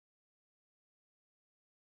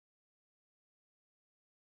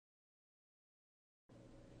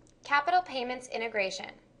Capital Payments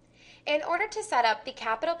Integration. In order to set up the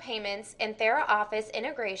Capital Payments and TheraOffice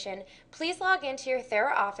integration, please log into your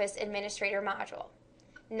TheraOffice Administrator module.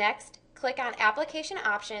 Next, click on Application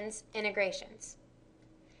Options, Integrations.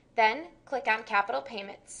 Then, click on Capital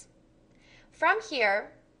Payments. From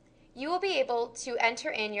here, you will be able to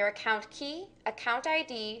enter in your account key, account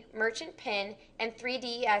ID, merchant PIN, and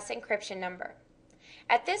 3DES encryption number.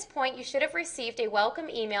 At this point, you should have received a welcome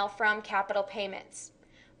email from Capital Payments.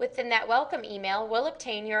 Within that welcome email, we'll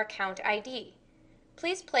obtain your account ID.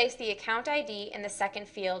 Please place the account ID in the second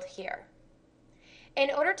field here. In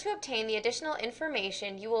order to obtain the additional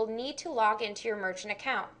information, you will need to log into your merchant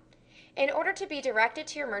account. In order to be directed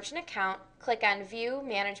to your merchant account, click on View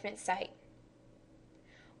Management Site.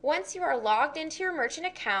 Once you are logged into your merchant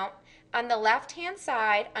account, on the left-hand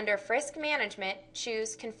side under Frisk Management,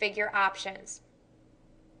 choose Configure Options.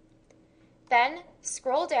 Then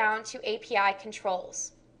scroll down to API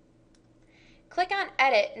Controls. Click on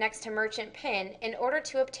Edit next to Merchant PIN in order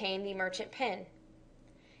to obtain the merchant PIN.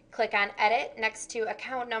 Click on Edit next to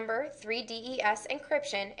Account Number 3DES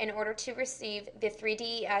Encryption in order to receive the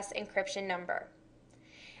 3DES encryption number.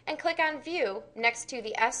 And click on View next to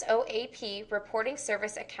the SOAP Reporting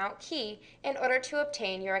Service Account Key in order to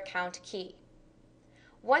obtain your account key.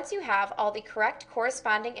 Once you have all the correct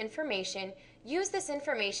corresponding information, use this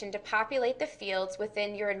information to populate the fields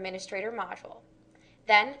within your Administrator module.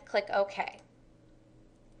 Then click OK.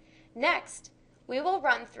 Next, we will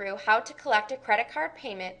run through how to collect a credit card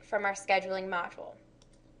payment from our scheduling module.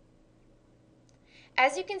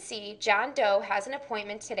 As you can see, John Doe has an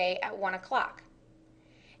appointment today at 1 o'clock.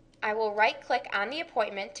 I will right-click on the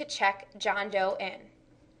appointment to check John Doe in.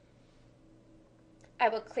 I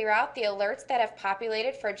will clear out the alerts that have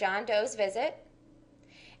populated for John Doe's visit.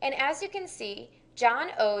 And as you can see,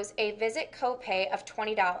 John owes a visit copay of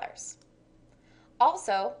 $20.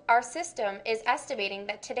 Also, our system is estimating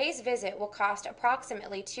that today's visit will cost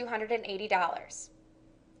approximately $280.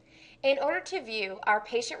 In order to view our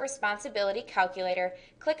patient responsibility calculator,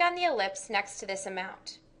 click on the ellipse next to this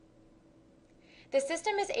amount. The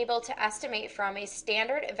system is able to estimate from a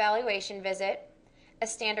standard evaluation visit, a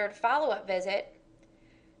standard follow-up visit,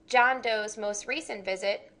 John Doe's most recent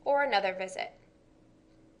visit, or another visit.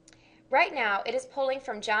 Right now, it is pulling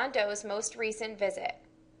from John Doe's most recent visit,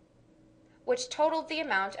 which totaled the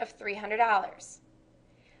amount of $300.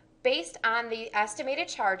 Based on the estimated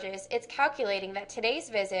charges, it's calculating that today's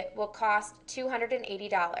visit will cost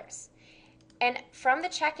 $280. And from the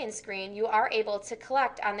check-in screen, you are able to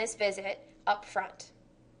collect on this visit up front.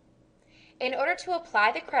 In order to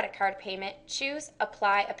apply the credit card payment, choose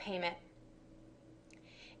Apply a Payment.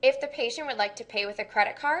 If the patient would like to pay with a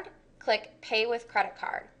credit card, click Pay with Credit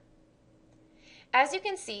Card. As you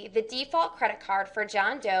can see, the default credit card for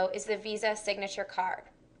John Doe is the Visa Signature Card.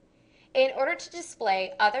 In order to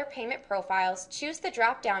display other payment profiles, choose the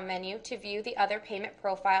drop-down menu to view the other payment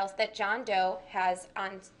profiles that John Doe has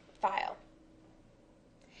on file.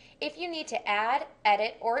 If you need to add,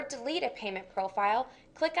 edit, or delete a payment profile,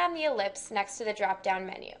 click on the ellipse next to the drop-down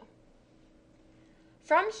menu.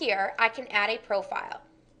 From here, I can add a profile.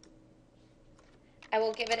 I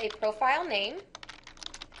will give it a profile name.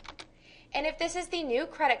 And if this is the new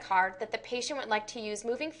credit card that the patient would like to use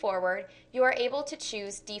moving forward, you are able to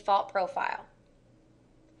choose Default Profile.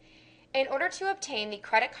 In order to obtain the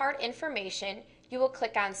credit card information, you will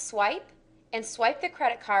click on Swipe and swipe the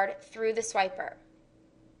credit card through the swiper.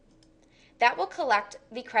 That will collect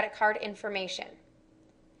the credit card information.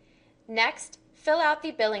 Next, fill out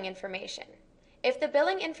the billing information. If the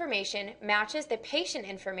billing information matches the patient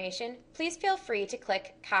information, please feel free to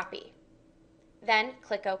click Copy. Then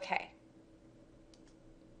click OK.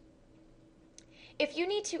 If you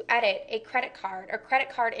need to edit a credit card or credit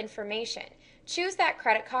card information, choose that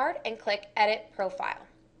credit card and click Edit Profile.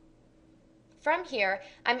 From here,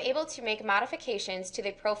 I'm able to make modifications to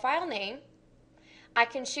the profile name. I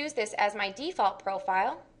can choose this as my default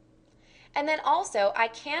profile, and then also I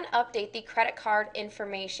can update the credit card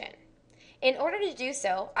information. In order to do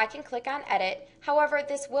so, I can click on Edit. However,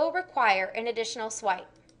 this will require an additional swipe.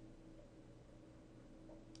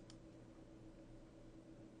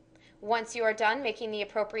 Once you are done making the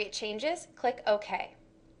appropriate changes, click OK.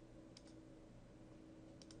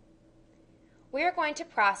 We are going to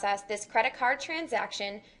process this credit card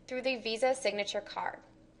transaction through the Visa Signature Card.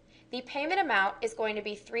 The payment amount is going to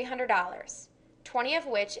be $300, 20 of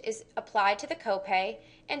which is applied to the copay,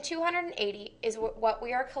 and $280 is what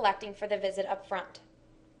we are collecting for the visit up front.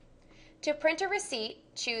 To print a receipt,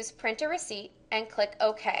 choose Print a Receipt and click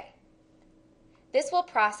OK. This will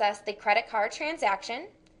process the credit card transaction,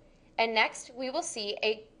 and next we will see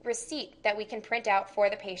a receipt that we can print out for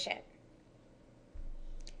the patient.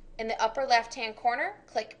 In the upper left-hand corner,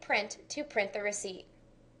 click Print to print the receipt.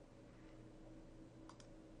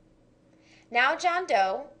 Now John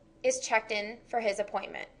Doe is checked in for his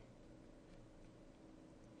appointment.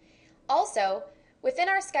 Also, within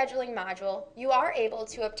our scheduling module, you are able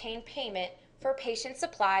to obtain payment for patient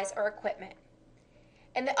supplies or equipment.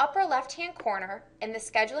 In the upper left-hand corner, in the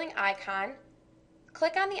scheduling icon,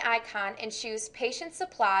 click on the icon and choose Patient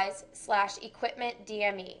Supplies/Equipment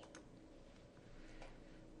DME.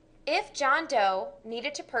 If John Doe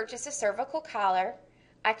needed to purchase a cervical collar,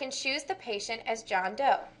 I can choose the patient as John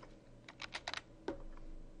Doe.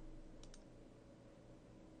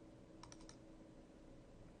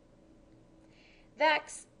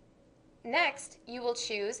 Next, you will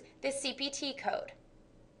choose the CPT code.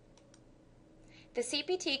 The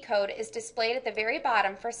CPT code is displayed at the very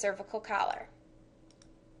bottom for cervical collar.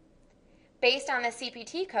 Based on the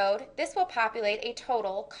CPT code, this will populate a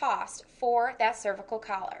total cost for that cervical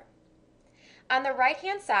collar. On the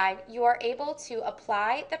right-hand side, you are able to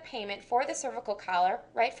apply the payment for the cervical collar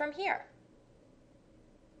right from here.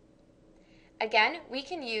 Again, we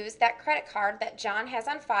can use that credit card that John has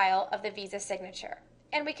on file of the Visa signature,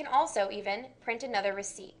 and we can also even print another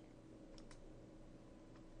receipt.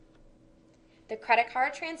 The credit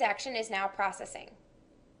card transaction is now processing.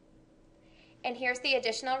 And here's the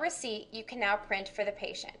additional receipt you can now print for the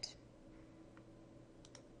patient.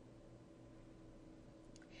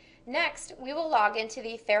 Next, we will log into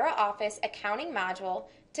the TheraOffice accounting module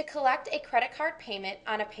to collect a credit card payment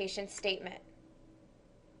on a patient's statement.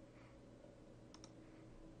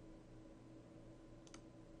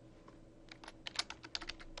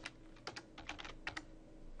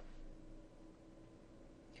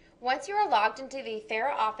 Once you are logged into the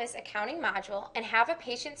TheraOffice accounting module and have a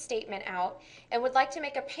patient statement out and would like to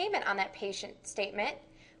make a payment on that patient statement,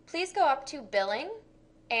 please go up to Billing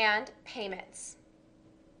and Payments.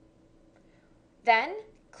 Then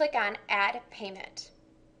click on Add Payment.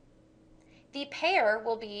 The payer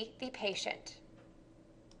will be the patient.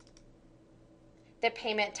 The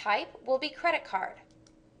payment type will be credit card.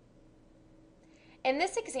 In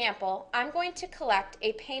this example, I'm going to collect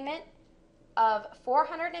a payment of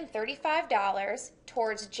 $435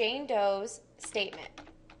 towards Jane Doe's statement.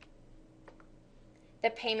 The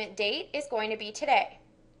payment date is going to be today.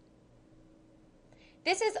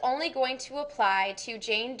 This is only going to apply to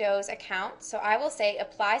Jane Doe's account, so I will say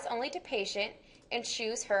applies only to patient and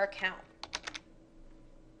choose her account.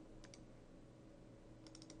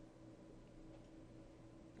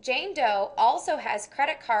 Jane Doe also has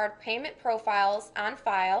credit card payment profiles on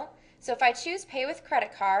file, so if I choose Pay with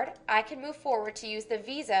Credit Card, I can move forward to use the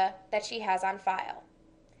Visa that she has on file.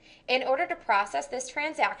 In order to process this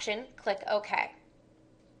transaction, click OK.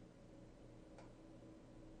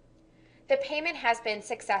 The payment has been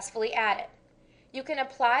successfully added. You can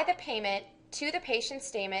apply the payment to the patient's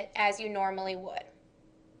statement as you normally would.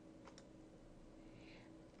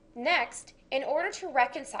 Next, in order to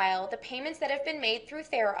reconcile the payments that have been made through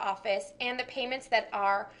TheraOffice and the payments that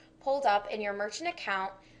are pulled up in your merchant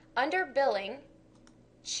account, under Billing,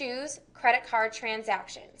 choose Credit Card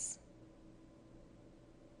Transactions.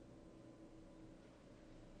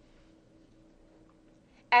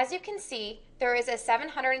 As you can see, there is a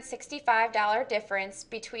 $765 difference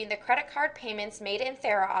between the credit card payments made in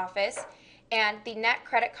TheraOffice and the net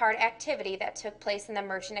credit card activity that took place in the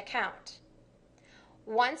merchant account.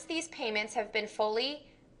 Once these payments have been fully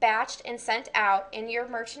batched and sent out in your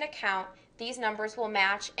merchant account, these numbers will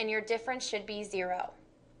match and your difference should be 0.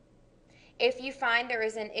 If you find there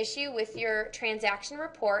is an issue with your transaction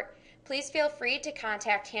report, please feel free to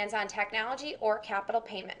contact Hands-On Technology or Capital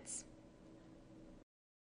Payments.